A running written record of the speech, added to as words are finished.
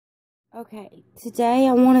Okay, today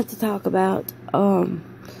I wanted to talk about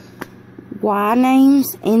Y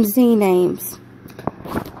names and Z names.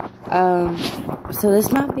 So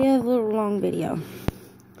this might be a little long video.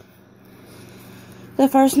 The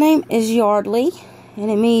first name is Yardley,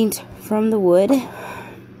 and it means from the wood.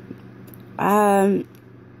 I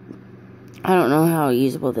don't know how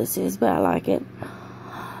usable this is, but I like it.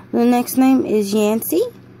 The next name is Yancey,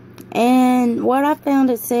 and what I found,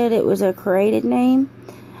 it said it was a created name.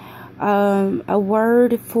 A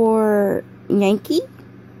word for Yankee.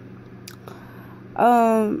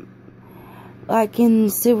 Like in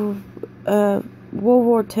World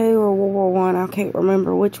War II or World War I can't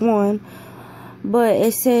remember which one. But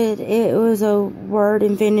it said it was a word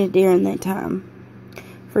invented during that time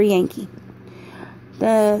for Yankee.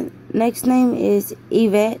 The next name is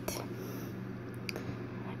Yvette.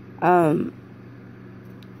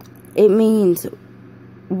 It means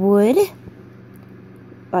wood.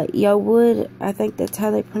 Like yo would, I think that's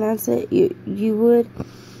how they pronounce it. You would.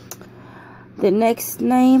 The next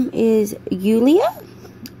name is Julia,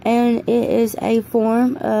 and it is a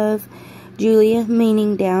form of Julia,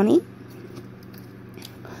 meaning downy.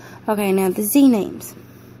 Okay, now the Z names.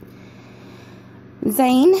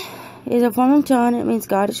 Zane is a form of John. It means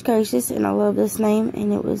God is gracious, and I love this name,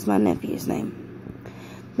 and it was my nephew's name.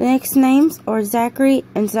 The next names are Zachary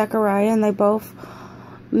and Zachariah, and they both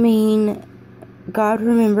mean God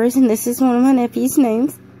remembers, and this is one of my nephew's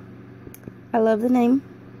names. I love the name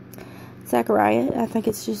Zachariah. I think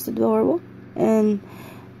it's just adorable, and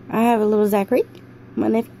I have a little Zachary, my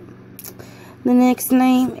nephew. The next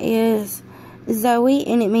name is Zoe,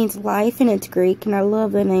 and it means life, and it's Greek, and I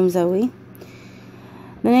love the name Zoe.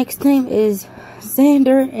 The next name is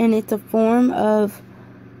Xander, and it's a form of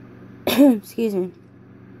excuse me,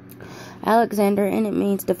 Alexander, and it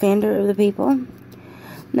means defender of the people.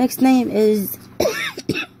 Next name is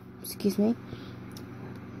excuse me,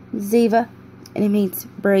 Ziva, and it means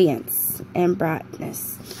brilliance and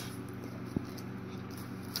brightness.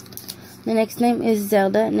 The next name is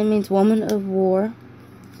Zelda, and it means woman of war.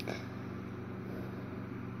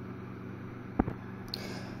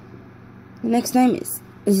 The next name is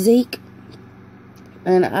Zeke,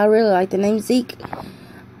 and I really like the name Zeke.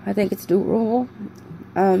 I think it's adorable.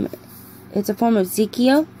 It's a form of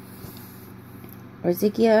Ezekiel, or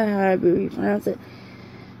Ezekiel, however you pronounce it.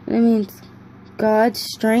 And it means God's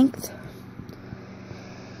strength.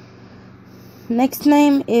 Next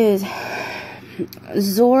name is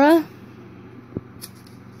Zora,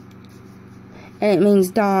 and it means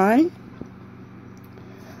dawn.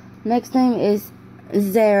 Next name is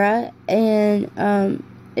Zara, and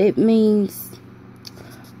it means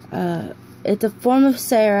it's a form of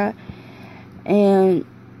Sarah, and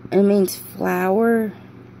it means flower,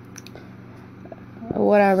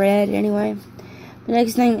 what I read anyway. The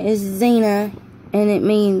next name is Zena, and it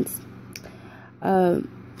means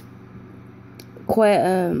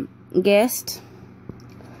guest.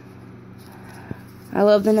 I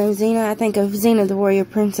love the name Xena. I think of Xena the Warrior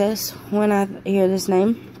Princess when I hear this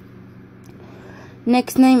name.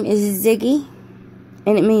 Next name is Ziggy,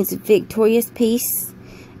 and it means victorious peace,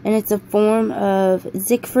 and it's a form of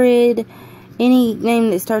Siegfried, any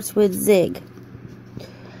name that starts with Zig.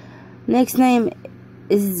 Next name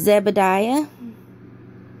is Zebediah.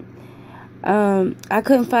 I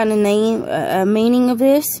couldn't find a meaning of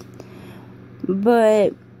this,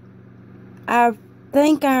 but I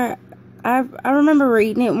think I remember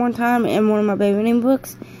reading it one time in one of my baby name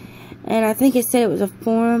books, and I think it said it was a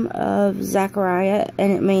form of Zachariah,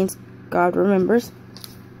 and it means God remembers.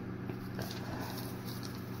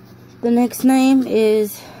 The next name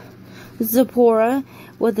is Zipporah,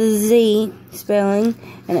 with a Z spelling,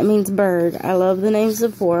 and it means bird. I love the name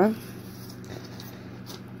Zipporah.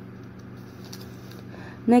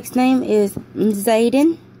 Next name is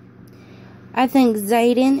Zayden. I think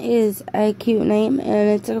Zayden is a cute name,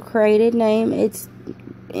 and it's a created name. It's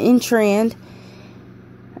in trend.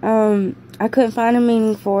 I couldn't find a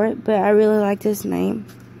meaning for it, but I really like this name.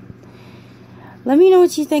 Let me know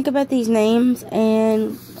what you think about these names,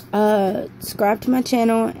 and subscribe to my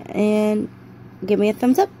channel, and give me a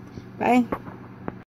thumbs up. Bye.